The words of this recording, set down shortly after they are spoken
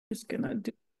Just gonna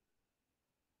do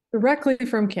directly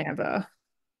from Canva.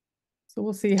 So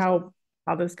we'll see how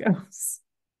this goes.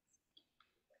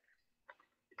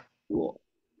 Cool.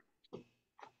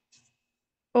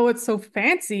 Oh, it's so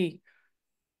fancy,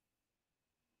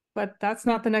 but that's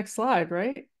not the next slide,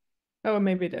 right? Oh,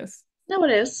 maybe it is. No,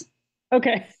 it is.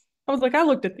 Okay. I was like, I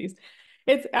looked at these.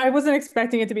 I wasn't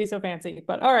expecting it to be so fancy,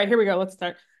 but all right, here we go. Let's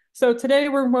start. So today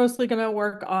we're mostly going to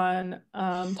work on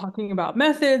talking about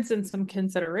methods and some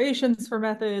considerations for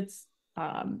methods,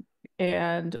 um,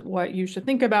 and what you should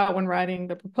think about when writing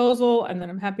the proposal. And then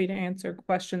I'm happy to answer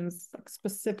questions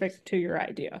specific to your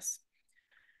ideas.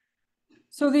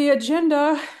 So the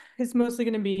agenda is mostly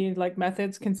going to be like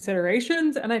methods,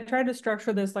 considerations, and I try to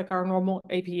structure this like our normal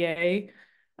APA,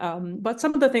 but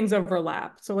some of the things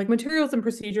overlap. So like materials and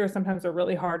procedures sometimes are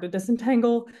really hard to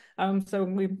disentangle. So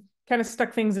we kind of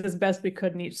stuck things as best we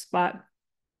could in each spot.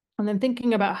 And then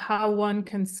thinking about how one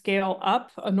can scale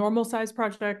up a normal size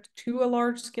project to a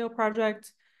large scale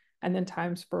project, and then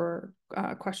times for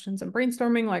questions and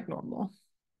brainstorming like normal.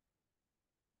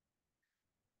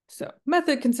 So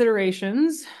method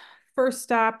considerations. First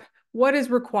step, what is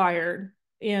required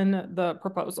in the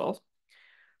proposal?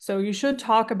 So you should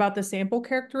talk about the sample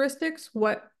characteristics.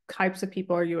 What types of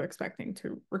people are you expecting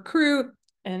to recruit,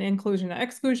 and inclusion and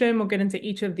exclusion? We'll get into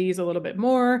each of these a little bit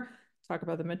more, talk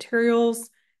about the materials.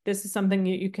 This is something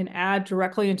that you can add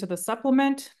directly into the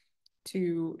supplement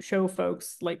to show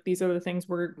folks like these are the things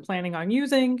we're planning on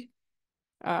using.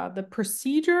 The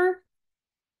procedure,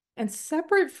 and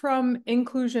separate from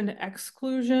inclusion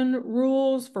exclusion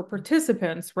rules for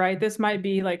participants, right? This might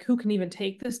be like who can even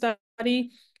take the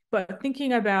study, but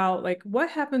thinking about like what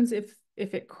happens if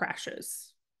it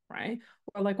crashes, right?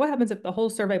 Or like what happens if the whole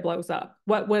survey blows up?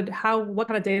 What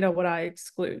kind of data would I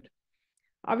exclude?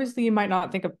 Obviously, you might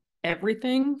not think of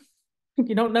everything.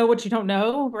 You don't know what you don't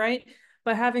know, right?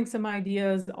 But having some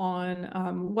ideas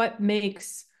on what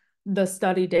makes the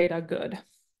study data good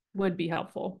would be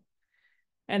helpful.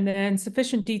 And then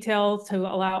sufficient detail to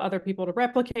allow other people to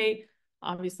replicate.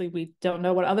 Obviously, we don't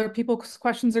know what other people's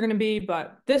questions are going to be,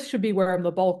 but this should be where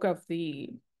the bulk of the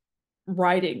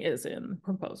writing is in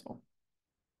proposal.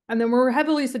 And then we're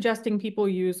heavily suggesting people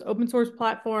use open source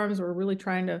platforms. We're really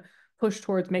trying to push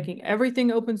towards making everything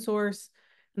open source.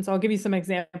 And so I'll give you some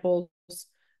examples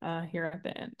here at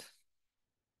the end.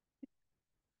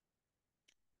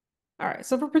 All right,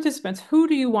 so for participants, who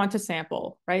do you want to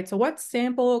sample, right? So what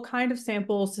kind of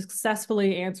sample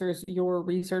successfully answers your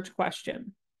research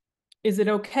question? Is it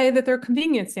okay that they're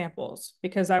convenient samples?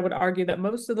 Because I would argue that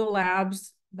most of the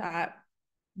labs that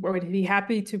would be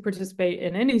happy to participate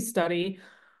in any study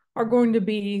are going to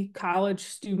be college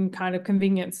student kind of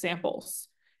convenient samples.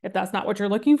 If that's not what you're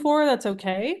looking for, that's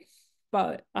okay.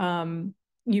 But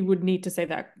you would need to say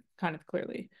that kind of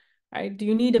clearly. Right? Do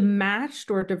you need a matched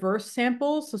or diverse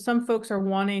sample? So some folks are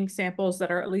wanting samples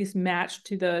that are at least matched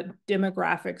to the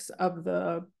demographics of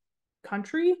the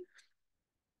country,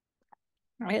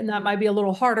 right? And that might be a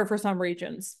little harder for some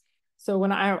regions. So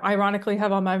when I ironically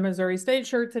have on my Missouri State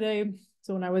shirt today,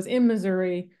 so when I was in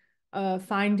Missouri,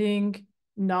 finding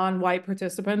non-white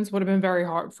participants would have been very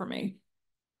hard for me.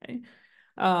 Okay?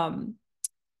 Um,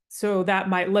 so that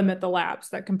might limit the labs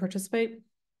that can participate.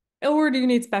 Or do you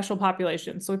need special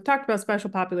populations? So we've talked about special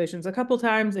populations a couple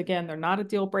times. Again, they're not a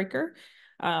deal breaker,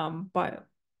 but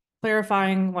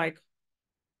clarifying like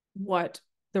what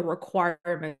the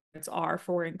requirements are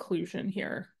for inclusion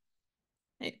here.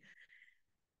 Okay.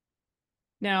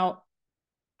 Now,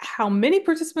 how many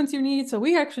participants you need? So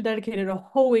we actually dedicated a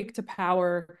whole week to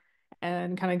power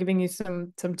and kind of giving you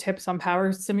some tips on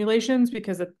power simulations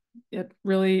because it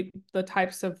really the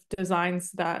types of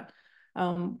designs that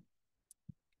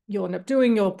you'll end up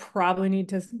doing, you'll probably need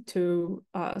to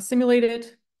simulate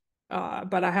it.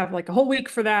 But I have like a whole week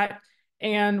for that.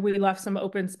 And we left some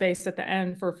open space at the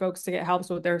end for folks to get help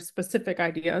with their specific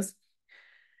ideas.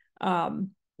 But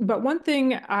one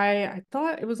thing I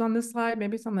thought it was on this slide,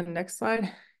 maybe it's on the next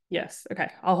slide. Yes,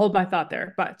 okay, I'll hold my thought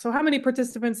there. But so how many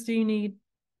participants do you need?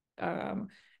 Um,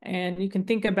 and you can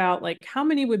think about like how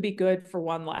many would be good for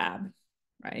one lab,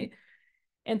 right?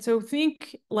 And so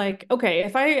think like, okay,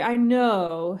 if I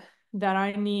know that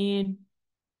I need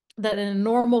that in a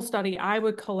normal study, I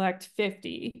would collect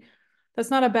 50. That's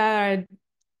not a bad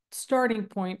starting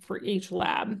point for each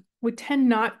lab. We tend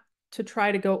not to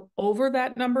try to go over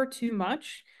that number too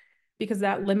much because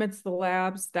that limits the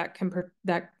labs that can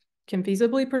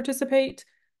feasibly participate.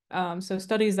 So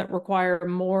studies that require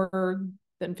more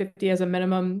than 50 as a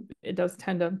minimum, it does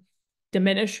tend to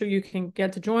diminish who you can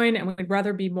get to join, and we'd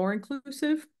rather be more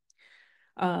inclusive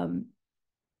than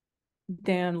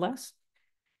less.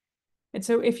 And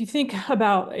so if you think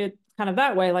about it kind of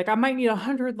that way, like I might need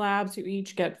 100 labs who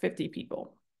each get 50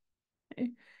 people.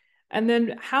 Okay? And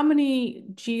then how many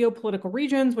geopolitical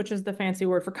regions, which is the fancy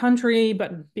word for country,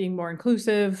 but being more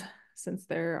inclusive, since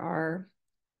there are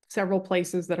several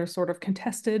places that are sort of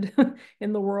contested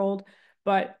in the world,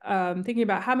 but thinking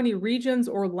about how many regions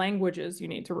or languages you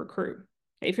need to recruit.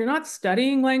 If you're not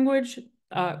studying language,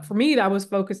 for me, that was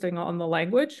focusing on the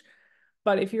language.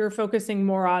 But if you're focusing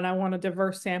more on, I want a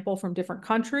diverse sample from different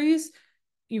countries,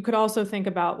 you could also think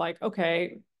about like,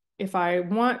 okay, if I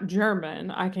want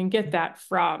German, I can get that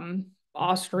from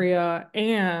Austria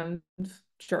and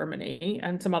Germany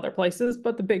and some other places,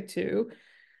 but the big two.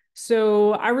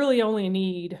 So I really only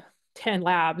need 10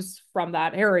 labs from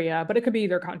that area, but it could be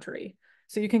either country.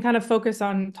 So you can kind of focus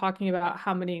on talking about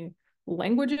how many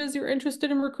languages you're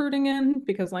interested in recruiting in,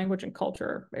 because language and culture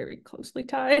are very closely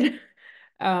tied.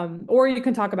 Or you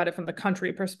can talk about it from the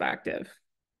country perspective,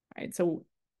 right? So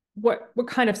what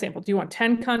kind of sample? Do you want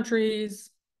 10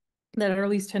 countries that are at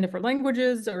least 10 different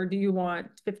languages, or do you want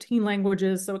 15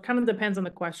 languages? So it kind of depends on the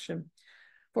question.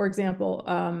 For example,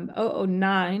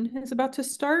 009 is about to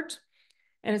start,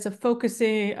 and it's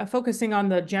focusing on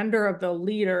the gender of the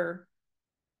leader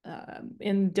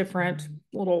in different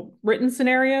little written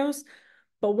scenarios.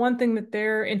 But one thing that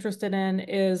they're interested in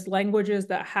is languages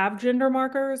that have gender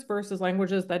markers versus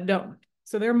languages that don't.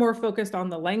 So they're more focused on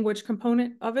the language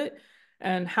component of it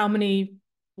and how many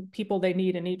people they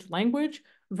need in each language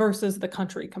versus the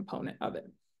country component of it.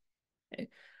 Okay.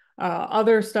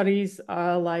 Other studies,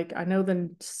 like I know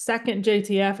the second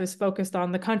JTF is focused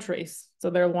on the countries. So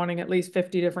they're wanting at least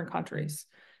 50 different countries.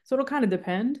 So it'll kind of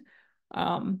depend.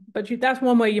 But that's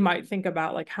one way you might think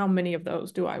about like, how many of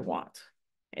those do I want?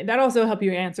 And that also help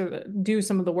you do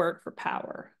some of the work for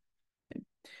power.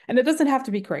 And it doesn't have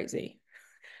to be crazy.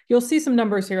 You'll see some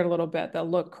numbers here in a little bit that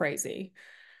look crazy.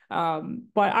 But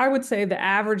I would say the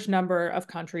average number of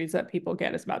countries that people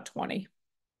get is about 20.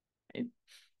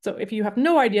 So if you have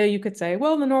no idea, you could say,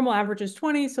 well, the normal average is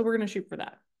 20, so we're going to shoot for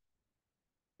that.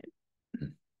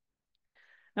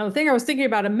 Now, the thing I was thinking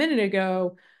about a minute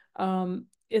ago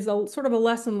is a sort of a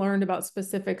lesson learned about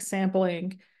specific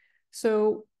sampling.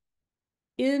 So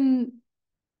in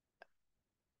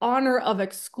honor of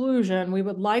exclusion, we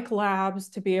would like labs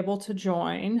to be able to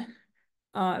join.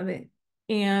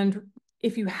 And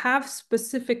if you have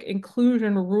specific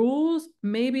inclusion rules,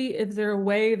 maybe is there a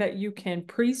way that you can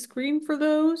pre-screen for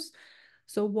those?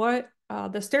 So what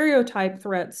the stereotype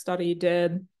threat study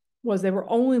did was they were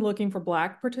only looking for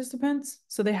Black participants.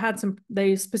 So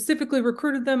they specifically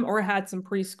recruited them or had some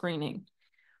pre-screening.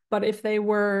 But if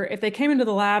they came into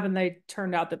the lab and they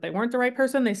turned out that they weren't the right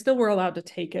person, they still were allowed to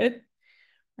take it,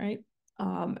 right?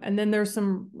 And then there's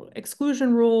some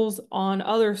exclusion rules on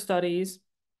other studies.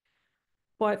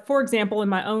 But for example, in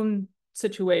my own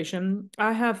situation,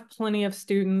 I have plenty of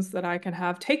students that I can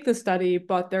have take the study,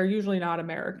 but they're usually not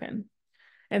American.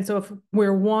 And so if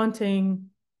we're wanting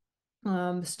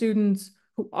students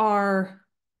who are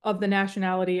of the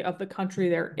nationality of the country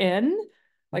they're in,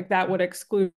 like that would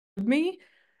exclude me.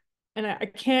 And I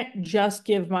can't just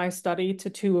give my study to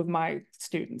two of my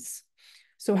students.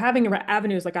 So having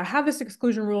avenues like I have this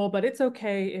exclusion rule, but it's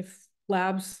okay if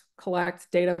labs collect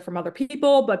data from other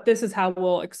people, but this is how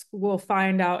we'll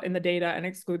find out in the data and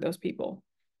exclude those people.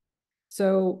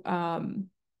 So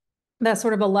that's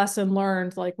sort of a lesson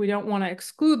learned. Like we don't want to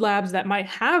exclude labs that might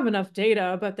have enough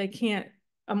data, but they can't.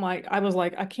 I was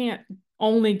like, I can't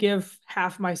only give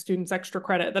half my students extra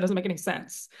credit. That doesn't make any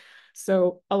sense.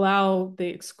 So allow the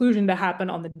exclusion to happen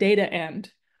on the data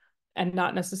end and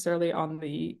not necessarily on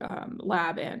the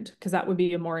lab end, because that would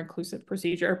be a more inclusive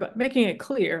procedure, but making it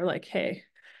clear like, hey,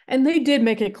 and they did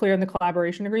make it clear in the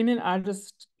collaboration agreement. I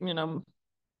just, didn't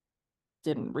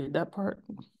read that part.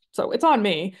 So it's on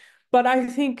me. But I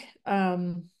think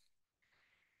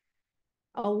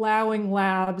allowing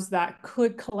labs that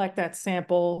could collect that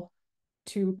sample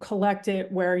to collect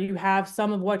it where you have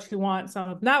some of what you want, some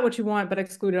of not what you want, but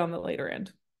excluded on the later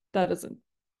end. That doesn't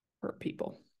hurt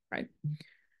people, right?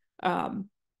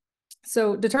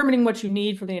 So determining what you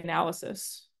need for the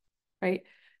analysis, right?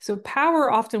 So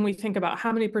power, often we think about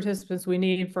how many participants we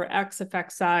need for X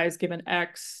effect size given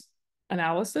X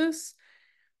analysis,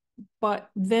 but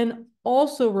then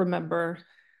also remember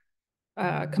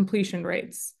completion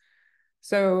rates.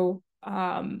 So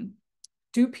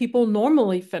do people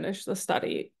normally finish the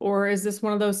study? Or is this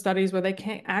one of those studies where they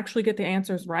can't actually get the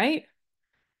answers right?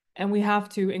 And we have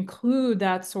to include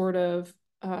that sort of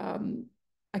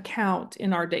account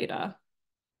in our data.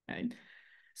 Right?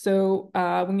 So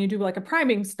when you do like a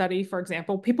priming study, for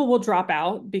example, people will drop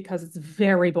out because it's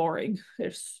very boring.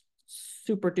 There's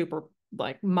super duper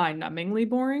like mind-numbingly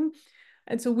boring.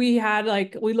 And so we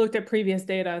looked at previous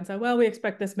data and said, well, we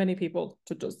expect this many people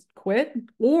to just quit,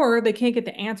 or they can't get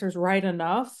the answers right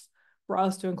enough for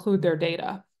us to include their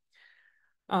data.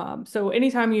 So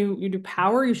anytime you do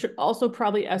power, you should also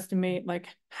probably estimate like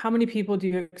how many people do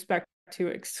you expect to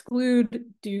exclude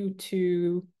due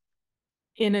to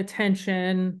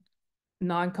inattention,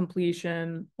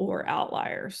 non-completion, or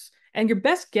outliers. And your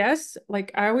best guess,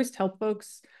 like I always tell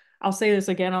folks, I'll say this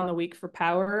again on the week for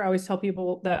power. I always tell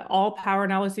people that all power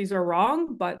analyses are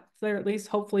wrong, but they're at least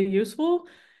hopefully useful.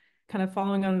 Kind of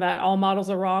following on that, all models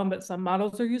are wrong, but some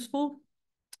models are useful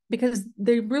because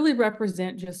they really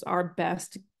represent just our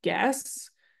best guess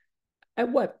at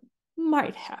what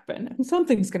might happen. And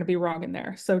something's going to be wrong in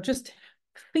there. So just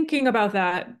thinking about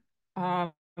that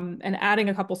and adding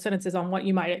a couple sentences on what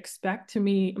you might expect to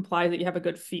me implies that you have a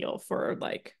good feel for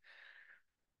like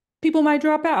people might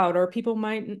drop out or people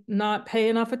might not pay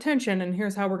enough attention. And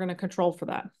here's how we're going to control for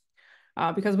that.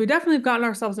 Because we definitely have gotten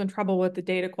ourselves in trouble with the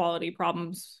data quality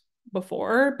problems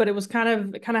before, but it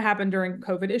kind of happened during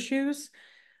COVID issues.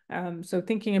 So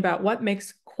thinking about what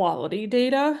makes quality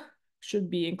data should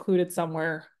be included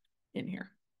somewhere in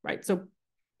here, right? So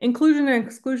inclusion and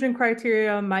exclusion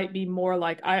criteria might be more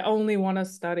like, I only want to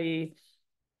study,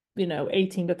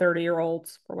 18 to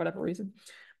 30-year-olds for whatever reason.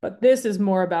 But this is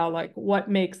more about like what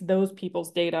makes those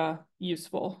people's data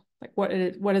useful. Like what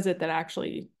is it that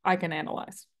actually I can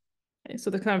analyze? Okay, so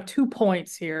there's kind of 2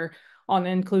 points here on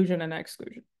inclusion and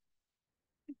exclusion.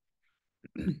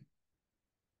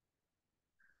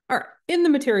 All right, in the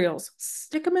materials,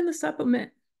 stick them in the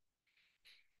supplement.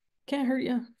 Can't hurt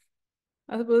you.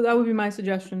 That would be my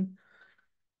suggestion.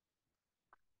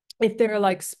 If they're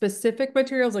like specific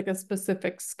materials, like a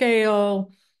specific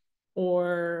scale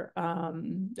or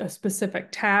a specific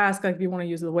task, like if you want to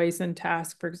use the WASN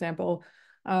task, for example,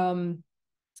 then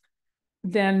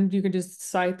you can just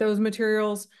cite those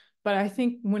materials. But I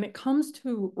think when it comes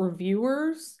to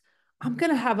reviewers, I'm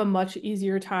going to have a much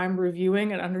easier time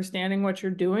reviewing and understanding what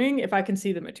you're doing if I can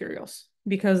see the materials,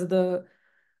 because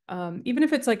even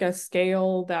if it's like a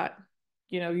scale that,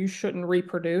 you shouldn't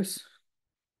reproduce,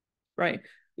 right?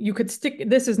 You could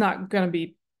this is not going to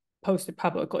be posted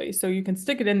publicly, so you can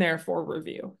stick it in there for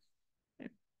review.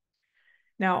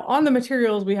 Now, on the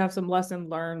materials, we have some lessons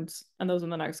learned, and those in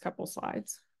the next couple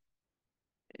slides.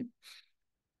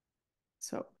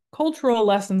 So cultural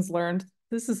lessons learned.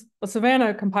 This is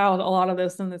Savannah compiled a lot of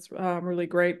this, and it's really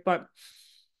great. But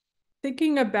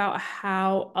thinking about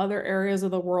how other areas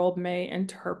of the world may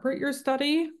interpret your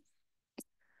study.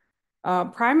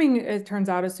 Priming, it turns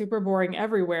out, is super boring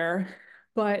everywhere.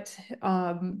 But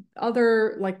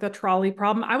other, like the trolley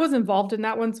problem, I was involved in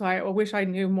that one, so I wish I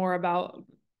knew more about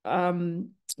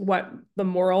what the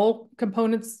moral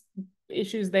components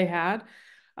issues they had.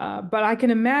 But I can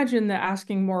imagine that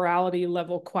asking morality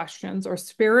level questions or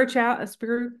spiritual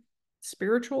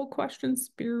questions,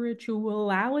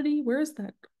 spirituality. Where's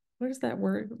that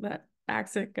word, that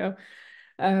accent go?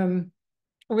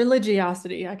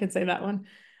 Religiosity, I can say that one.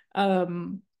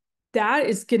 That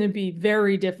is going to be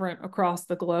very different across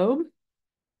the globe.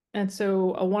 And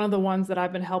so one of the ones that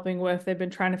I've been helping with, they've been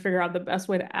trying to figure out the best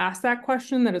way to ask that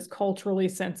question that is culturally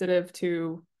sensitive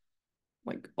to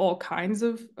like all kinds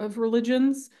of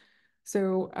religions.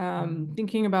 So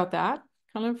thinking about that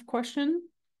kind of question,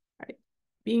 right?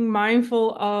 Being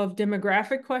mindful of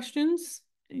demographic questions.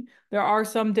 There are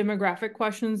some demographic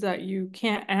questions that you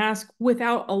can't ask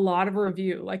without a lot of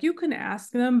review. Like you can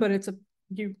ask them, but it's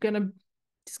gonna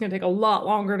take a lot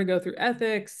longer to go through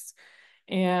ethics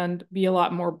and be a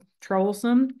lot more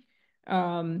troublesome.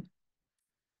 So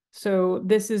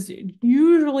this is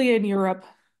usually in Europe,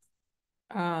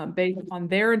 based on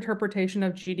their interpretation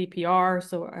of GDPR.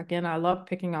 So again, I love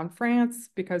picking on France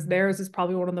because theirs is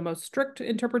probably one of the most strict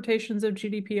interpretations of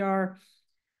GDPR,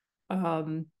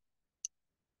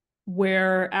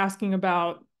 where asking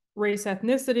about race,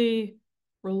 ethnicity,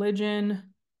 religion,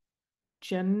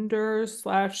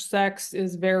 gender/sex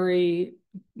is very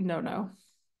no.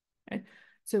 Okay.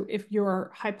 So if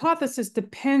your hypothesis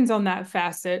depends on that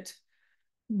facet,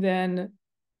 then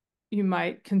you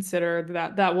might consider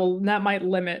that might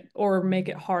limit or make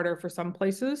it harder for some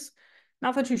places.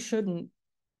 Not that you shouldn't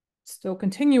still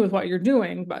continue with what you're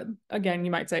doing, but again,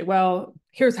 you might say, well,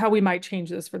 here's how we might change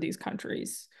this for these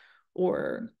countries.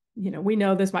 Or, we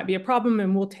know this might be a problem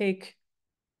and we'll take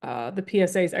the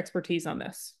PSA's expertise on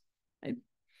this. Right?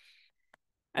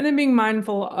 And then being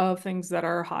mindful of things that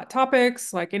are hot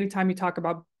topics, like anytime you talk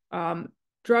about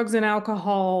drugs and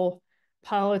alcohol,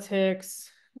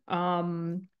 politics,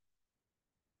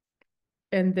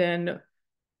 and then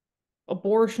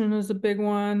abortion is a big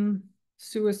one.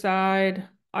 suicide.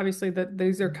 Obviously, that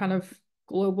these are kind of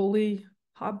globally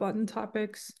hot button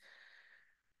topics.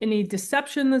 Any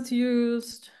deception that's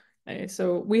used. Okay,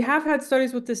 so we have had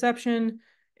studies with deception.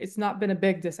 It's not been a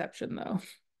big deception though.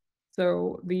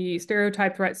 So the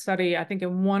stereotype threat study, I think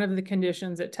in one of the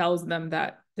conditions, it tells them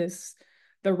that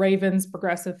the Ravens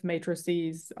progressive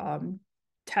matrices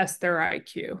test their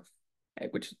IQ, okay,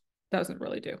 which doesn't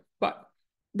really do, but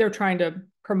they're trying to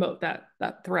promote that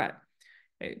threat.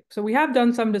 Okay, so we have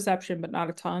done some deception, but not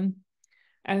a ton.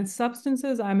 And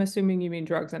substances, I'm assuming you mean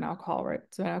drugs and alcohol, right?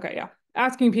 So, okay, yeah.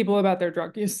 Asking people about their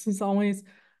drug use is always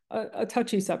a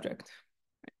touchy subject.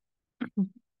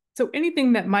 So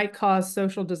anything that might cause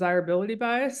social desirability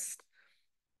bias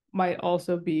might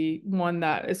also be one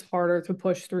that is harder to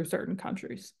push through certain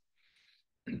countries.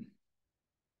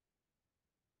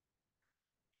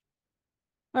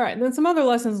 All right, then some other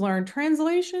lessons learned.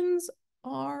 Translations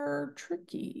are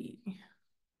tricky,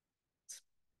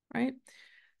 right?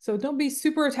 So don't be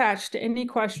super attached to any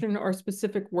question or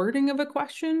specific wording of a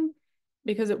question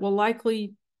because it will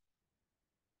likely,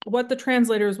 what the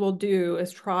translators will do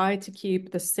is try to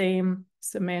keep the same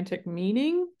semantic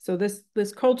meaning. So this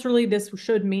culturally, this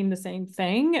should mean the same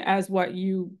thing as what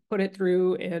you put it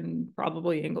through in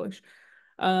probably English.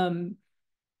 But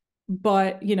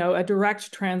a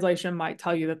direct translation might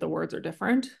tell you that the words are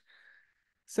different.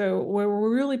 So we're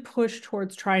really pushed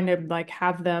towards trying to like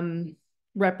have them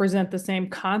represent the same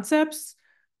concepts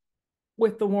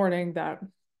with the warning that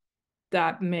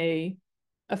that may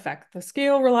affect the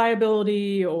scale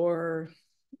reliability or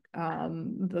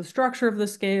the structure of the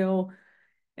scale.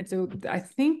 And so I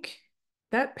think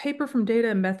that paper from Data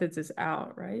and Methods is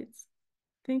out, right?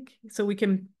 I think so. We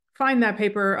can find that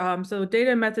paper. So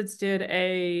Data and Methods did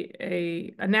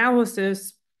a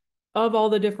analysis of all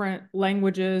the different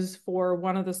languages for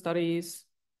one of the studies.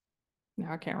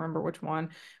 Now I can't remember which one.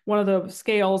 One of the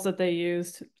scales that they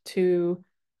used to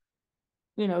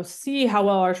see how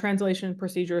well our translation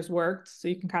procedures worked. So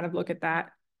you can kind of look at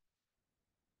that.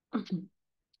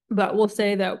 But we'll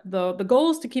say that the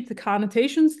goal is to keep the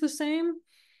connotations the same,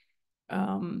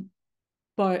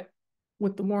 but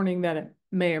with the warning that it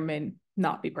may or may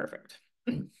not be perfect.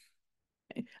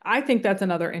 I think that's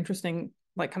another interesting,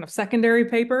 like kind of secondary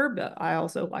paper, but I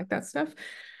also like that stuff.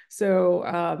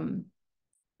 So,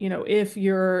 if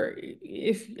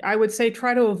I would say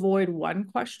try to avoid one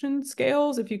question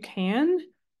scales if you can,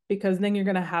 because then you're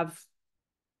going to have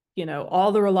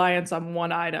all the reliance on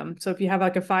one item. So if you have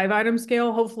like a 5-item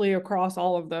scale, hopefully across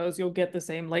all of those, you'll get the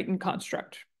same latent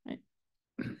construct. Right?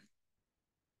 All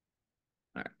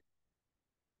right.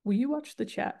 Will you watch the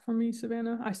chat for me,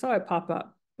 Savannah? I saw it pop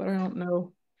up, but I don't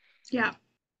know. Yeah.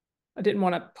 I didn't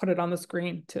want to put it on the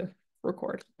screen to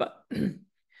record, but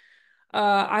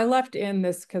I left in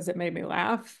this because it made me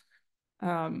laugh.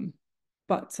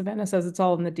 But Savannah says it's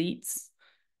all in the deets.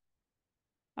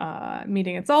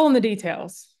 Meaning it's all in the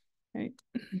details. Right?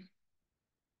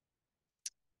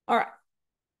 All right.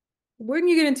 When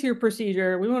you get into your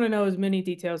procedure, we want to know as many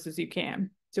details as you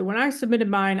can. So when I submitted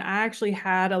mine, I actually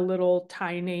had a little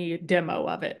tiny demo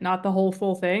of it, not the whole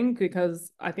full thing,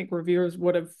 because I think reviewers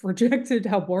would have rejected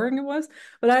how boring it was.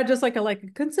 But I had just like a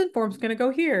consent form's going to go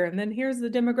here, and then here's the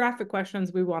demographic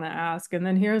questions we want to ask, and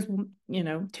then here's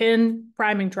 10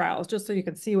 priming trials, just so you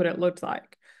can see what it looked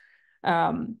like.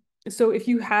 So if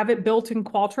you have it built in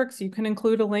Qualtrics, you can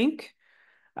include a link,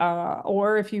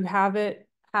 or if you have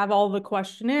all the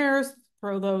questionnaires,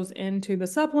 throw those into the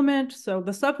supplement. So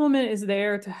the supplement is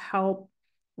there to help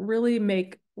really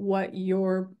make what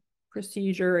your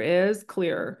procedure is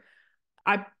clear.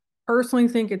 I personally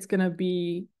think it's going to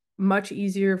be much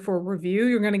easier for review.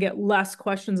 You're going to get less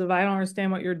questions of, I don't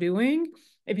understand what you're doing,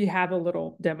 if you have a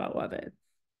little demo of it.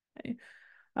 Okay.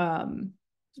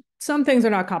 Some things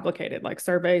are not complicated, like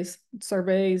surveys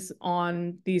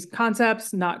on these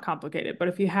concepts, not complicated. But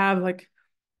if you have like,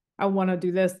 I want to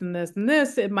do this and this and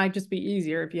this, it might just be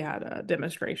easier if you had a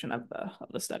demonstration of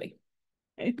the study.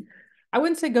 Okay. I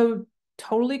wouldn't say go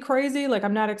totally crazy. Like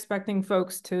I'm not expecting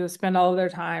folks to spend all of their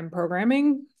time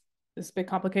programming this big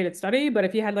complicated study, but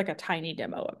if you had like a tiny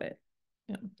demo of it,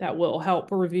 that will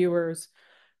help reviewers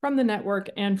from the network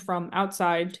and from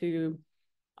outside to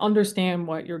understand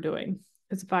what you're doing.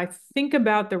 Because if I think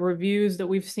about the reviews that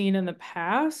we've seen in the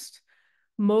past,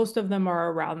 most of them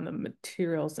are around the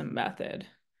materials and method,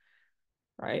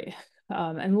 right?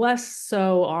 And less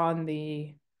so on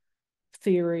the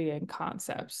theory and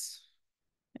concepts.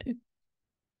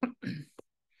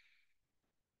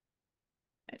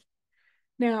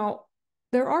 Now,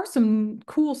 there are some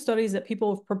cool studies that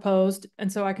people have proposed, and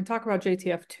so I can talk about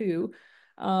JTF too.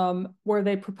 where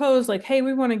they propose like, hey,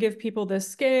 we want to give people this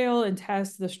scale and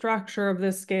test the structure of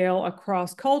this scale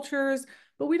across cultures,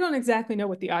 but we don't exactly know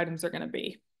what the items are going to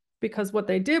be. Because what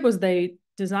they did was they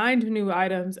designed new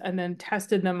items and then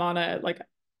tested them on a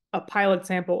pilot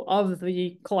sample of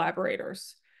the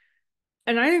collaborators.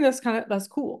 And I think that's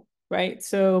cool, right?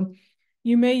 So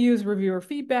you may use reviewer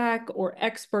feedback or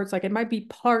experts, like it might be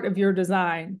part of your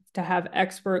design to have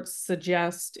experts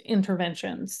suggest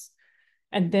interventions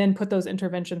and then put those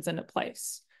interventions into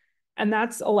place. And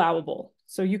that's allowable.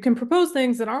 So you can propose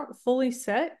things that aren't fully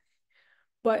set,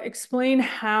 but explain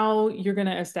how you're going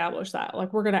to establish that.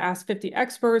 Like we're going to ask 50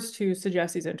 experts to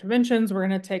suggest these interventions. We're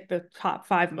going to take the top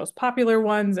 5 most popular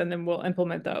ones, and then we'll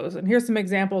implement those. And here's some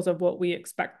examples of what we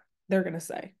expect they're going to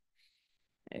say.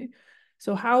 Okay.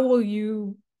 So how will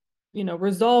you,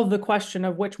 resolve the question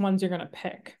of which ones you're going to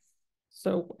pick?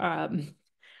 So,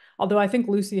 although I think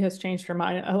Lucy has changed her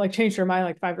mind, changed her mind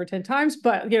like 5 or 10 times,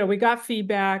 but we got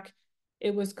feedback.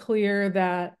 It was clear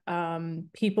that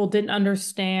people didn't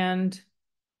understand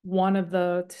one of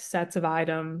the sets of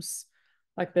items,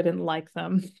 like they didn't like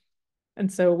them.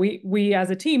 And so we as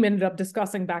a team ended up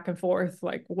discussing back and forth,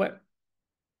 like what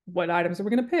items are we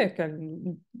going to pick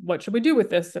and what should we do with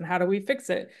this and how do we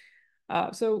fix it?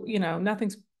 So,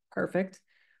 nothing's perfect,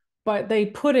 but they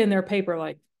put in their paper,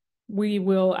 like, we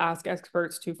will ask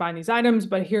experts to find these items,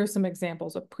 but here's some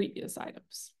examples of previous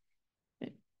items.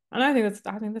 And I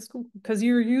think that's cool because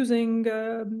you're using,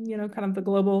 kind of the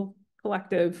global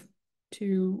collective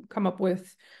to come up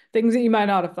with things that you might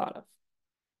not have thought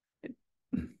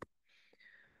of.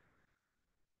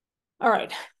 All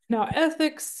right, now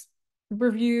ethics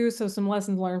review. So some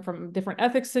lessons learned from different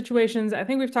ethics situations. I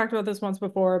think we've talked about this once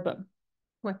before, but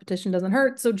repetition doesn't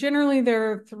hurt. So generally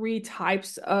there are 3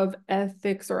 types of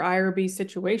ethics or IRB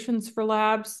situations for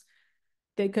labs.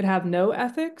 They could have no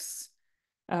ethics.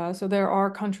 So there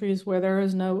are countries where there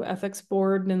is no ethics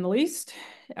board in the least.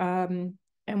 And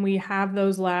we have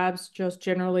those labs just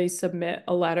generally submit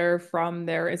a letter from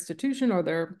their institution or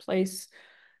their place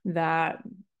that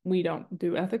we don't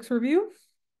do ethics review.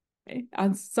 Okay.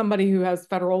 As somebody who has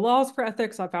federal laws for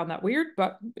ethics, I found that weird,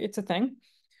 but it's a thing.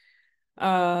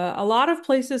 A lot of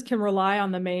places can rely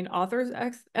on the main author's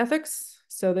ethics.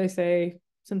 So they say,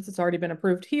 since it's already been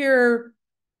approved here,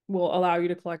 we'll allow you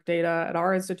to collect data at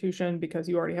our institution because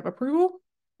you already have approval.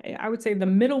 I would say the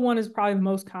middle one is probably the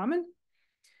most common.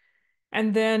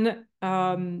 And then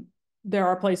there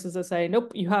are places that say,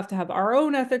 nope, you have to have our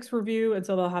own ethics review. And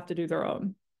so they'll have to do their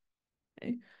own.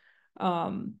 Okay.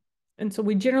 And so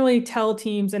we generally tell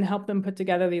teams and help them put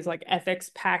together these like ethics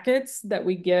packets that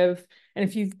we give. And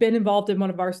if you've been involved in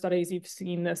one of our studies, you've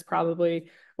seen this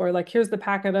probably, where like, here's the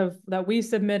packet that we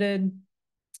submitted.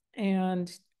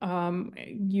 And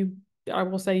I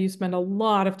will say you spend a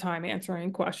lot of time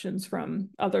answering questions from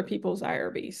other people's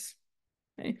IRBs.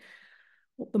 Okay.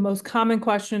 The most common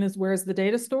question is, where's the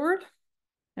data stored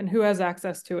and who has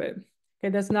access to it? Okay,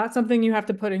 that's not something you have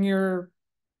to put in your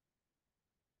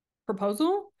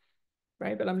proposal,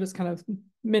 right? But I'm just kind of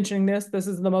mentioning this. This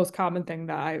is the most common thing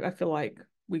that I feel like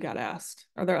we got asked.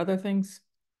 Are there other things?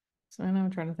 So I know I'm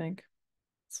trying to think.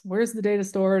 So where's the data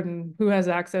stored and who has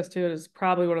access to it is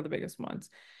probably one of the biggest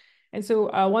ones. And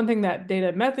so one thing that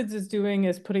Data Methods is doing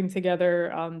is putting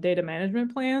together data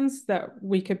management plans that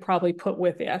we could probably put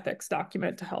with the ethics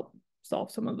document to help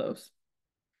solve some of those.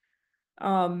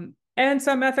 And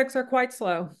some ethics are quite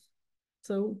slow.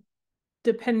 So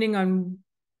depending on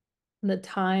the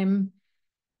time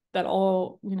that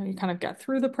you kind of get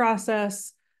through the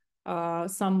process,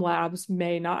 some labs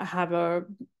may not have a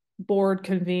board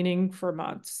convening for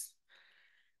months.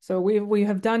 So we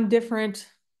have done different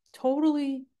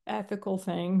totally ethical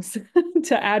things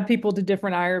to add people to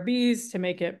different IRBs to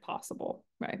make it possible,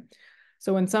 right?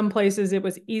 So in some places, it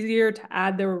was easier to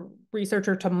add the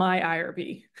researcher to my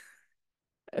IRB,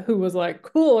 who was like,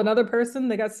 cool, another person,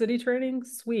 they got city training,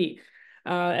 sweet.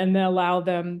 And then allow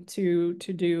them to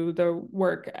do the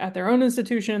work at their own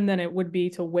institution than it would be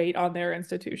to wait on their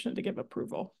institution to give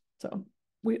approval. So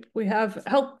we have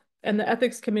help, and the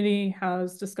ethics committee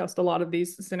has discussed a lot of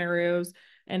these scenarios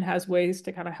and has ways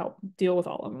to kind of help deal with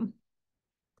all of them.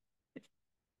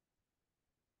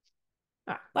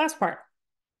 Last part.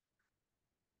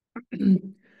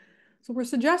 So we're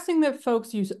suggesting that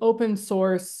folks use open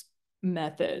source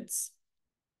methods.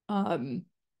 And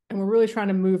we're really trying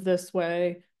to move this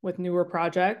way with newer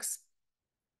projects.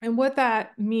 And what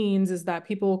that means is that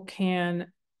people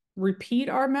can repeat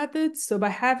our methods. So by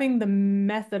having the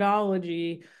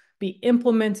methodology be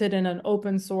implemented in an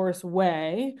open source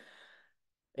way,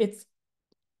 it's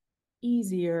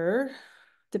easier,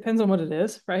 depends on what it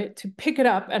is, right, to pick it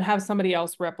up and have somebody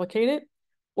else replicate it.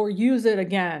 or use it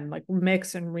again, like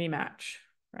mix and rematch,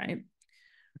 right?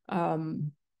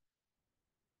 Um,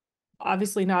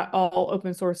 Obviously, not all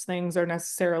open source things are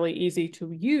necessarily easy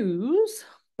to use,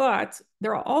 but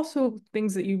there are also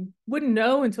things that you wouldn't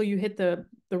know until you hit the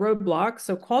roadblock.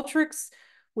 So Qualtrics,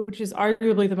 which is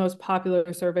arguably the most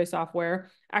popular survey software,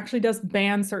 actually does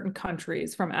ban certain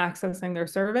countries from accessing their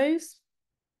surveys.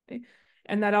 Okay?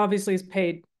 And that obviously is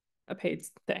a paid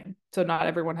thing. So not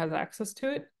everyone has access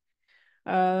to it.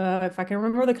 If I can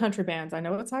remember the country bans, I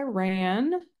know it's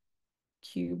Iran,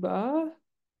 Cuba,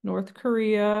 North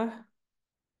Korea,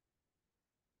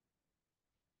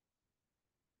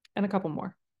 and a couple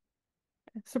more.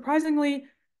 Surprisingly,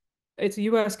 it's a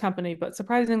US company, but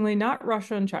surprisingly, not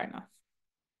Russia and China,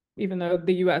 even though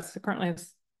the US currently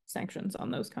has sanctions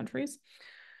on those countries.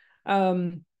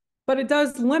 Um, but it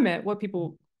does limit what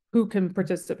people who can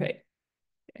participate.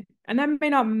 And that may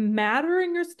not matter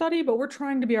in your study, but we're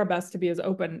trying to be our best to be as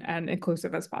open and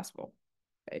inclusive as possible.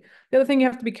 Okay. The other thing you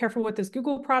have to be careful with is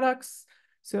Google products.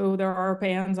 So there are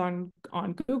bans on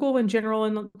Google in general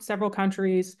in several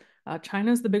countries.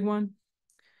 China's the big one.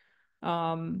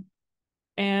 Um,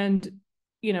 and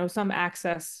some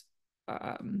access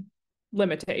um,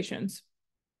 limitations.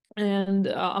 And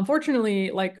unfortunately,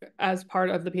 like as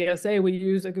part of the PSA, we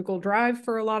use a Google Drive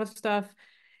for a lot of stuff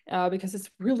because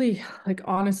it's really, like,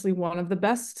 honestly, one of the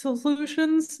best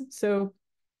solutions. So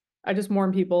I just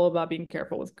warn people about being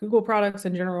careful with Google products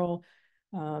in general.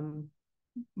 Um,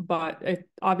 but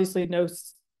obviously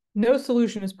no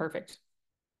solution is perfect.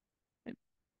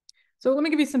 So let me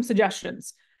give you some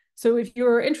suggestions. So if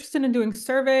you're interested in doing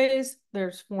surveys,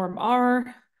 there's Form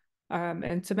R,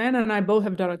 and Savannah and I both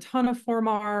have done a ton of Form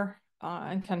R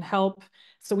and can help.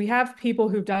 So we have people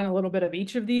who've done a little bit of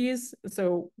each of these.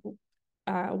 So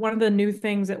one of the new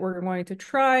things that we're going to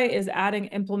try is adding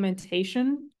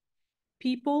implementation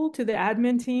people to the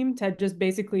admin team to just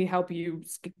basically help you,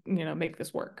 make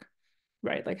this work,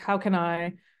 right? Like, how can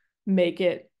I make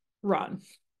it run,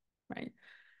 right?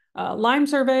 Lime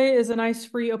Survey is a nice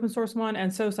free open source one,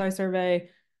 and SOSI Survey,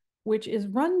 which is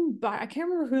run by, I can't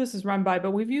remember who this is run by,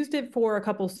 but we've used it for a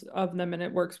couple of them and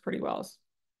it works pretty well.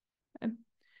 Okay.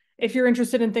 If you're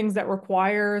interested in things that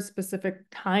require specific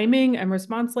timing and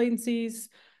response latencies,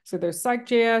 so there's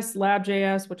Psych.js,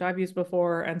 Lab.js, which I've used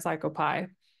before, and PsychoPy.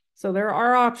 So there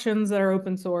are options that are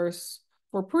open source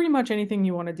for pretty much anything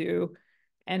you want to do.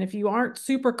 And if you aren't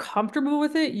super comfortable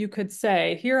with it, you could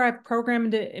say, here, I've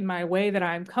programmed it in my way that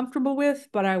I'm comfortable with,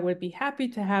 but I would be happy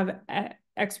to have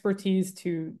expertise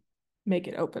to make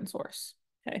it open source.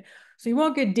 Okay. So you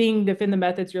won't get dinged if in the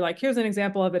methods you're like, here's an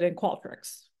example of it in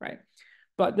Qualtrics, right?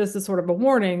 But this is sort of a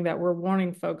warning that we're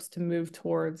warning folks to move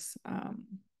towards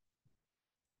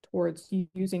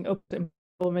using open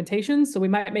implementations. So we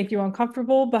might make you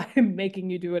uncomfortable by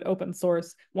making you do it open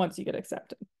source once you get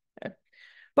accepted. Okay.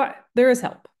 But there is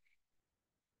help.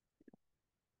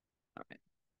 All right.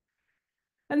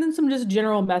 And then some just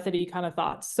general methody kind of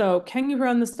thoughts. So can you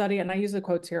run the study? And I use the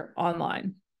quotes here,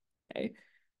 online. Okay.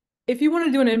 If you want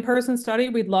to do an in-person study,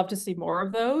 we'd love to see more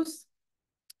of those.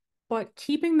 But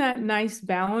keeping that nice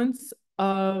balance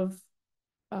of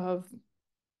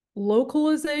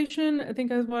localization, I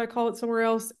think is what I call it somewhere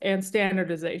else, and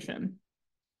standardization.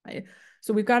 Right?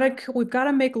 So we've got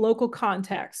to make local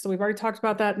context. So we've already talked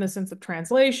about that in the sense of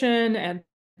translation, and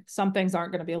some things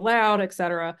aren't going to be allowed, et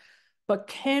cetera. But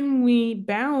can we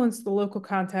balance the local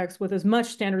context with as much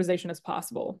standardization as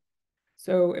possible?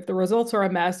 So if the results are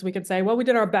a mess, we can say, well, we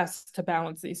did our best to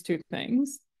balance these two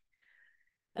things.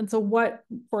 And so what,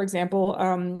 for example,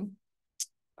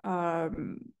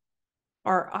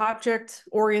 our object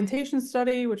orientation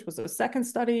study, which was a second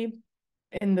study,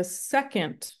 in the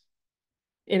second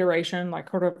iteration, like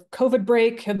sort of COVID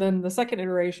break, and then the second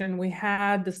iteration, we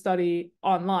had the study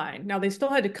online. Now, they still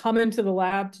had to come into the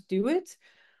lab to do it,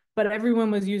 but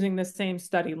everyone was using the same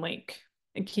study link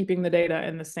and keeping the data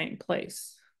in the same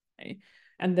place. Okay?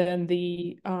 And then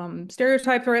the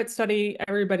stereotype threat study,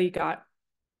 everybody got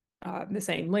the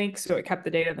same link, so it kept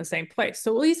the data in the same place.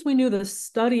 So at least we knew the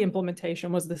study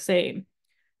implementation was the same.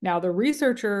 Now, the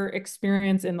researcher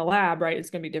experience in the lab, right, is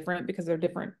going to be different because they're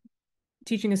different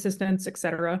teaching assistants, et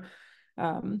cetera.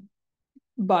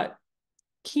 But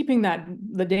keeping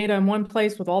the data in one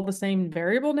place with all the same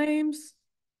variable names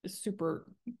is super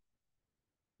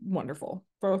wonderful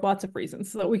for lots of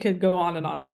reasons that we could go on and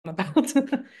on about.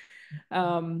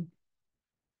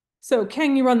 So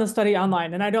can you run the study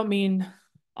online? And I don't mean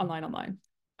online.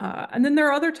 And then there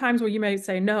are other times where you may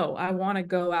say, no, I want to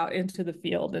go out into the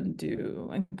field and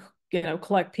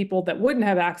collect people that wouldn't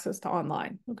have access to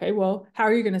online. Okay, well, how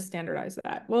are you going to standardize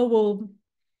that? Well, we'll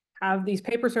have these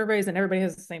paper surveys and everybody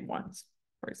has the same ones.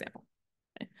 for example.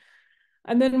 Okay.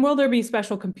 And then will there be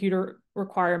special computer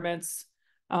requirements?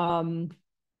 Like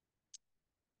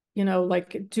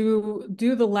do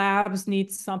the labs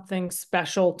need something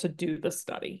special to do the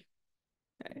study?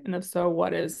 Okay. And if so,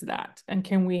 what is that? And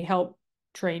can we help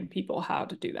train people how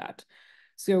to do that?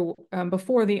 So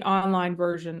before the online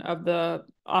version of the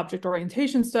object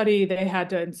orientation study, they had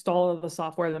to install the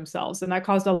software themselves, and that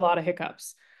caused a lot of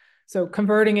hiccups. So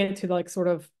converting it to like sort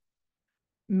of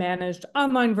managed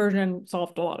online version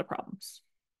solved a lot of problems.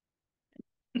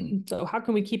 So how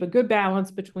can we keep a good balance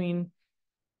between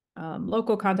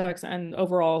local context and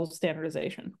overall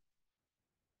standardization?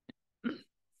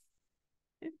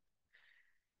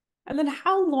 And then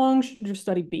how long should your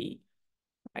study be?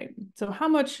 Right. So how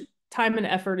much time and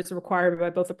effort is required by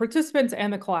both the participants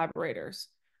and the collaborators?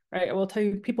 Right. I will tell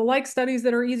you, people like studies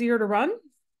that are easier to run,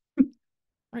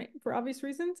 right, for obvious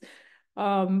reasons.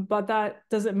 But that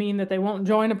doesn't mean that they won't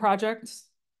join a project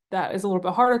that is a little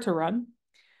bit harder to run.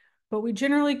 But we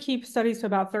generally keep studies to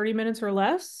about 30 minutes or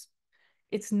less.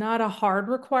 It's not a hard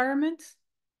requirement.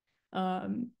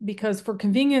 Because for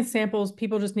convenience samples,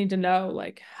 people just need to know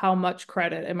like how much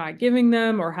credit am I giving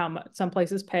them, or how much some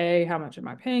places pay, how much am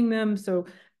I paying them. So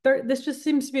this just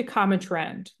seems to be a common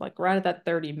trend, like right at that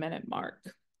 30-minute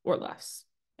mark or less.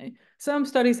 Okay. Some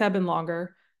studies have been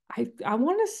longer. I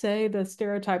want to say the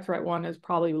stereotype threat one is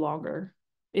probably longer.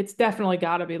 It's definitely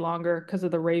got to be longer because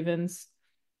of the Ravens.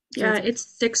 So Yeah,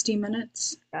 it's 60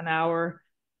 minutes. an hour.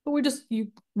 But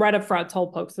you right up front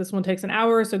told folks this one takes an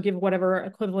hour, so give whatever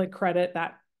equivalent credit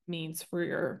that means for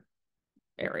your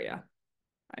area.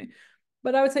 Right?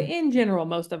 But I would say in general,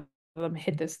 most of them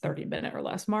hit this 30-minute or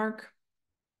less mark.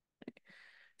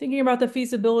 Thinking about the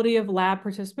feasibility of lab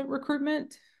participant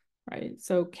recruitment, right?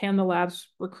 So can the labs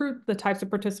recruit the types of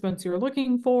participants you're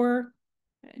looking for?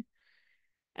 Okay.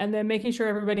 And then making sure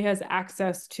everybody has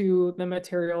access to the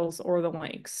materials or the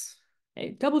links.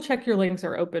 Okay. Double check your links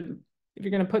are open. If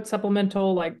you're going to put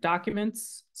supplemental like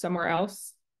documents somewhere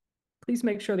else, please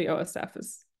make sure the OSF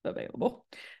is available.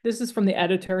 This is from the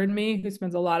editor in me, who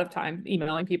spends a lot of time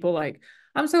emailing people like,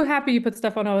 I'm so happy you put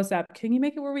stuff on OSF. Can you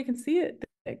make it where we can see it?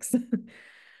 Thanks.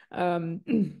 um,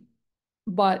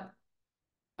 but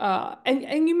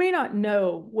and you may not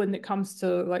know when it comes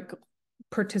to like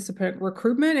participant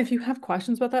recruitment. If you have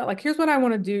questions about that, like here's what I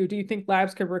want to do. Do you think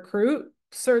labs could recruit?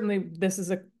 Certainly, this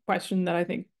is a question that I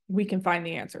think we can find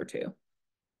the answer to.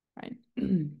 Right.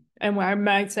 And I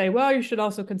might say, well, you should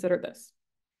also consider this.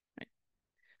 Right.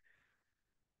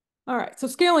 All right. So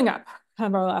scaling up,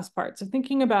 kind of our last part. So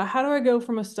thinking about how do I go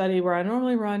from a study where I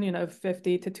normally run,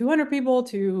 50 to 200 people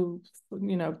to,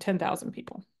 10,000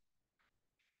 people.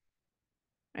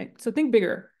 Right. So think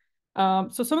bigger.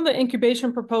 So some of the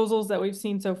incubation proposals that we've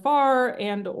seen so far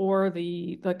and or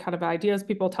the kind of ideas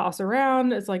people toss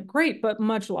around is like great, but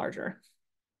much larger.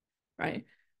 Right.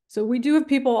 So we do have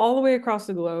people all the way across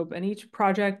the globe, and each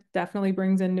project definitely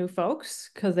brings in new folks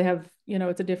because they have,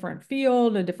 it's a different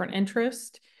field, a different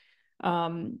interest.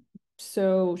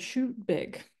 So shoot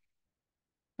big.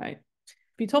 Right.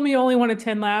 If you told me you only wanted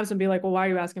 10 labs, and be like, well, why are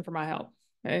you asking for my help?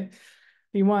 Okay.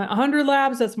 If you want 100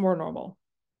 labs, that's more normal.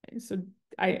 Okay? So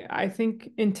I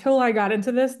think until I got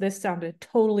into this sounded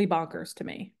totally bonkers to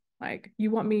me. Like,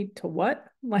 you want me to what?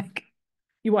 Like,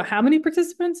 you want how many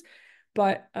participants?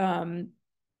 But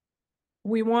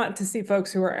we want to see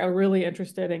folks who are really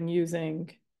interested in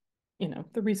using,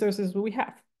 the resources that we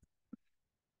have.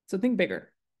 So think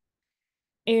bigger.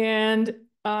 And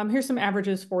here's some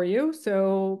averages for you.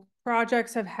 So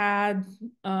projects have had,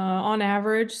 on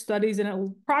average, studies in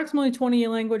approximately 20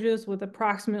 languages with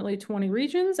approximately 20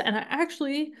 regions. And I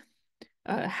actually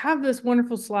have this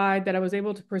wonderful slide that I was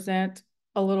able to present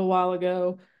a little while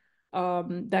ago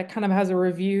that kind of has a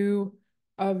review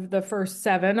of the first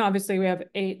 7. Obviously, we have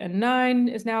 8 and 9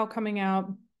 is now coming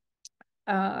out,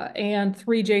 and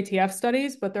 3 JTF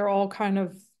studies, but they're all kind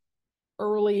of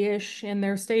early-ish in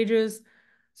their stages.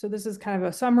 So this is kind of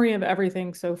a summary of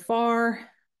everything so far,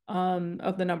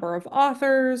 of the number of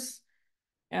authors,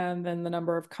 and then the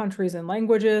number of countries and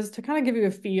languages to kind of give you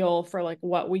a feel for like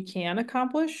what we can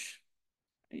accomplish.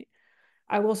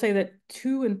 I will say that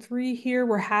 2 and 3 here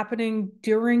were happening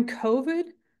during COVID.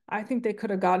 I think they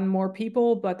could have gotten more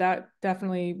people, but that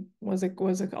definitely was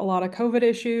a lot of COVID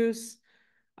issues.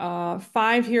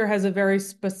 5 here has a very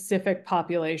specific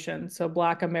population. So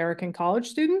Black American college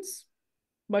students,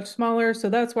 much smaller. So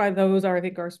that's why those are, I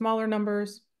think, are smaller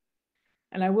numbers.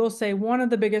 And I will say one of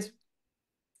the biggest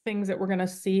things that we're going to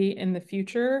see in the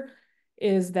future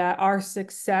is that our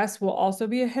success will also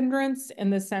be a hindrance in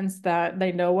the sense that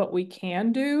they know what we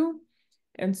can do.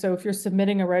 And so if you're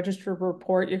submitting a registered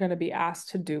report, you're going to be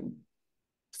asked to do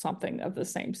something of the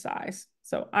same size.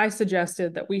 So I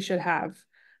suggested that we should have,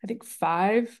 I think,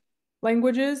 5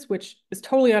 languages, which is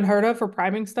totally unheard of for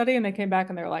priming study. And they came back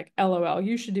and they're like, LOL,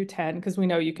 you should do 10 because we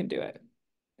know you can do it.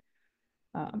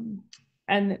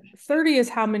 And 30 is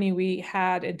how many we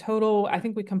had in total. I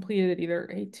think we completed either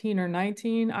 18 or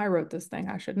 19. I wrote this thing,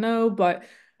 I should know, but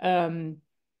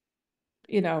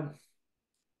you know,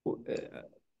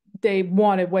 they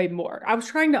wanted way more. I was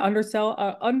trying to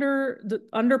undersell,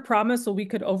 under promise so we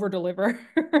could over deliver.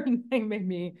 And they made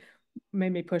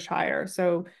me push higher.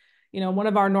 So, one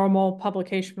of our normal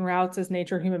publication routes is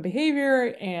Nature Human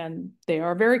Behavior, and they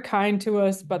are very kind to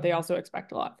us, but they also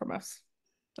expect a lot from us.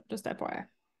 So just FYI.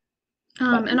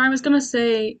 But And I was gonna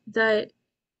say that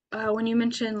when you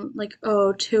mentioned like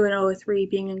O2 and O3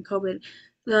 being in COVID,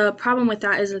 the problem with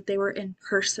that is that they were in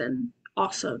person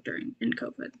also during in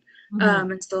COVID.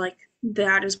 mhm. And so like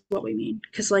that is what we mean.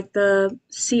 Because like the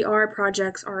CR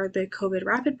projects are the COVID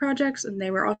rapid projects and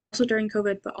they were also during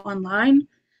COVID but online.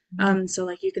 Mhm. So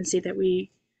like you can see that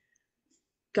we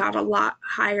got a lot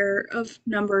higher of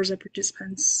numbers of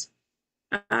participants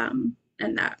in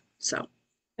that. So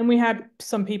And we had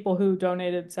some people who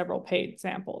donated several paid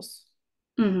samples.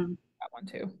 mhm. That one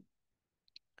too.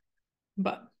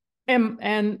 But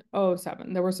and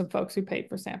 07, there were some folks who paid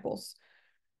for samples.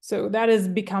 So that is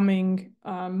becoming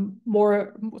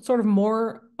more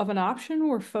of an option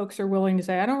where folks are willing to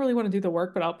say, I don't really want to do the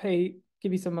work, but I'll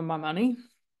give you some of my money.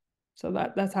 So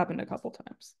that's happened a couple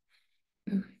times,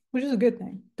 which is a good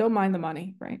thing. Don't mind the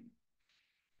money, right?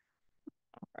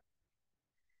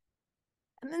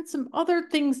 And then some other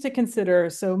things to consider.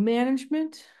 So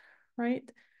management, right?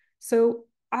 So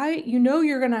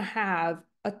you're going to have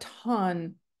a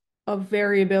ton of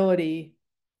variability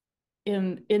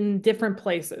in different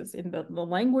places, in the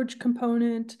language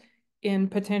component, in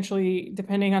potentially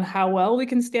depending on how well we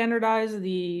can standardize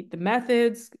the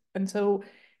methods. And so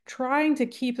trying to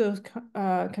keep those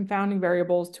confounding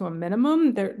variables to a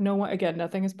minimum. Again,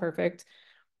 nothing is perfect,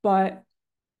 but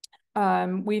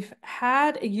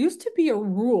it used to be a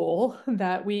rule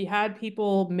that we had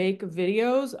people make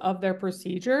videos of their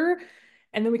procedure.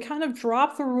 And then we kind of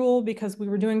dropped the rule because we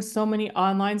were doing so many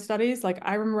online studies. Like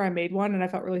I remember I made one and I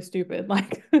felt really stupid.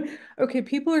 Like, okay,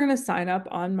 people are going to sign up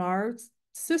on Mars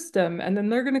system and then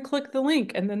they're going to click the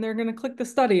link and then they're going to click the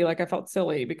study. Like I felt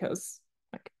silly because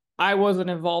like I wasn't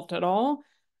involved at all.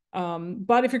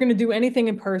 But if you're going to do anything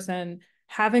in person,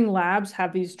 having labs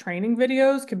have these training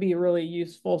videos could be a really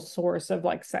useful source of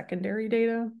like secondary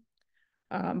data.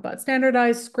 But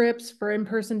standardized scripts for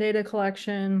in-person data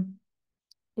collection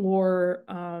or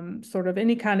sort of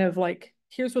any kind of like,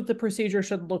 here's what the procedure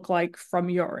should look like from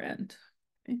your end.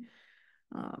 Okay?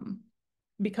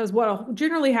 Because what will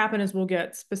generally happen is we'll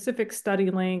get specific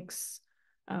study links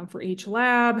for each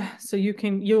lab, so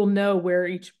you'll know where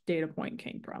each data point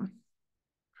came from.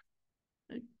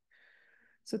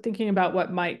 So thinking about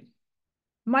what might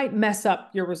mess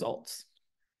up your results.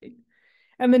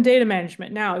 And then data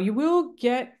management. Now, you will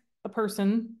get a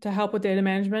person to help with data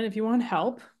management if you want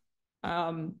help.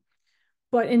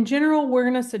 But in general, we're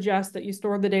going to suggest that you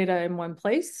store the data in one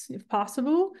place if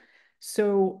possible.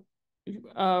 So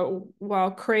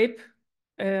while CRAPE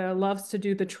loves to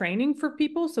do the training for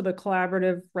people, so the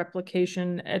collaborative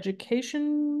replication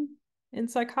education in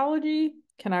psychology.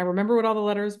 Can I remember what all the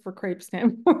letters for CRAPE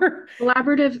stand for?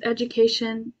 Collaborative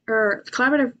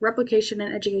replication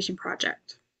and education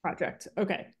project. Project.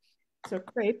 Okay. So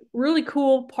CRAPE, really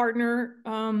cool partner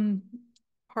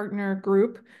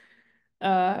group.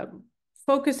 Uh,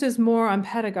 Focuses more on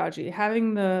pedagogy,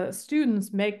 having the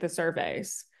students make the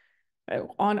surveys.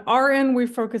 On our end, we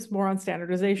focus more on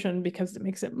standardization because it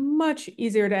makes it much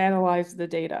easier to analyze the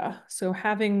data. So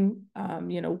having,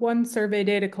 one survey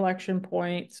data collection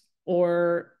point,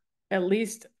 or at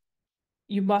least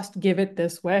you must give it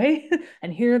this way.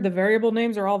 And here the variable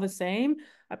names are all the same.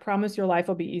 I promise your life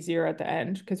will be easier at the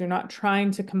end because you're not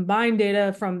trying to combine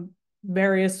data from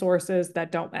various sources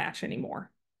that don't match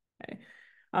anymore. Okay.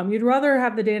 You'd rather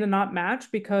have the data not match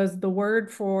because the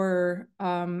word for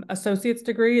associate's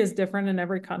degree is different in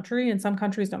every country, and some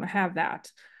countries don't have that.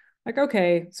 Like,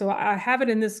 okay, so I have it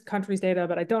in this country's data,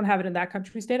 but I don't have it in that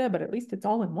country's data, but at least it's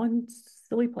all in one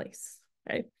silly place,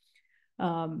 okay?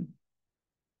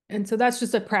 And so that's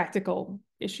just a practical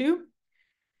issue.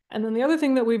 And then the other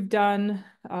thing that we've done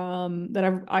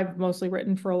that I've mostly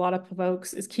written for a lot of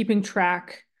folks is keeping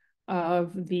track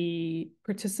of the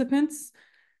participants.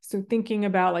 So thinking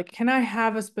about like, can I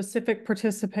have a specific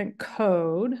participant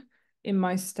code in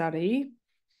my study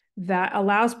that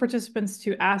allows participants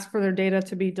to ask for their data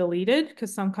to be deleted?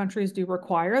 Because some countries do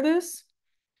require this,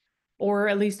 or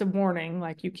at least a warning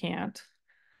like you can't.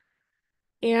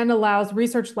 and allows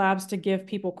research labs to give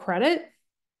people credit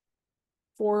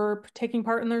for taking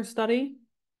part in their study.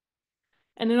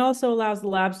 And it also allows the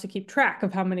labs to keep track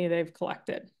of how many they've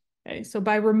collected. Okay, so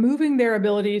by removing their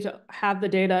ability to have the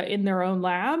data in their own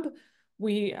lab,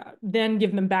 we then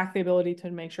give them back the ability to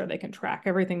make sure they can track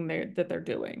everything that they're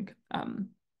doing.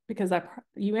 Because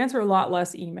you answer a lot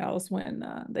less emails when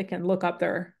they can look up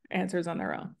their answers on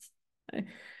their own. Okay?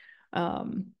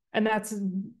 And that's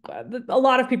a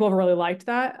lot of people have really liked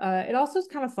that. It also is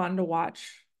kind of fun to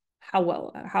watch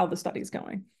how the study's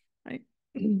going, right?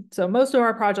 So most of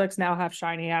our projects now have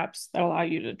Shiny apps that allow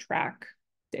you to track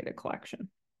data collection,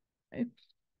 right?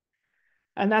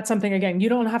 And that's something, again, you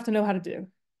don't have to know how to do,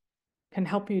 can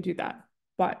help you do that.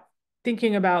 But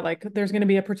thinking about like, there's going to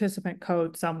be a participant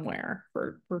code somewhere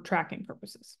for tracking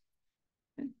purposes.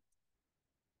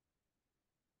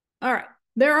 All right.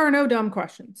 There are no dumb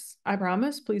questions. I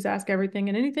promise. Please ask everything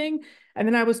and anything. And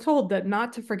then I was told that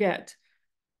not to forget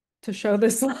to show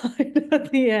this slide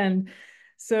at the end.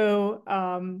 So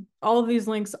all of these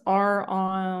links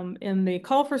are in the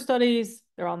call for studies.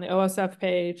 They're on the OSF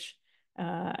page.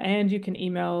 And you can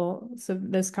email, so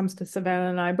this comes to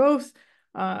Savannah and I both,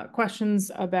 questions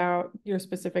about your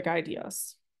specific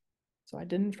ideas. So I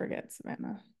didn't forget,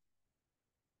 Savannah.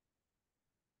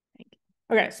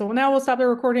 Okay, so now we'll stop the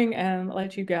recording and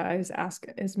let you guys ask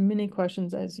as many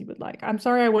questions as you would like. I'm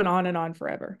sorry I went on and on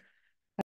forever.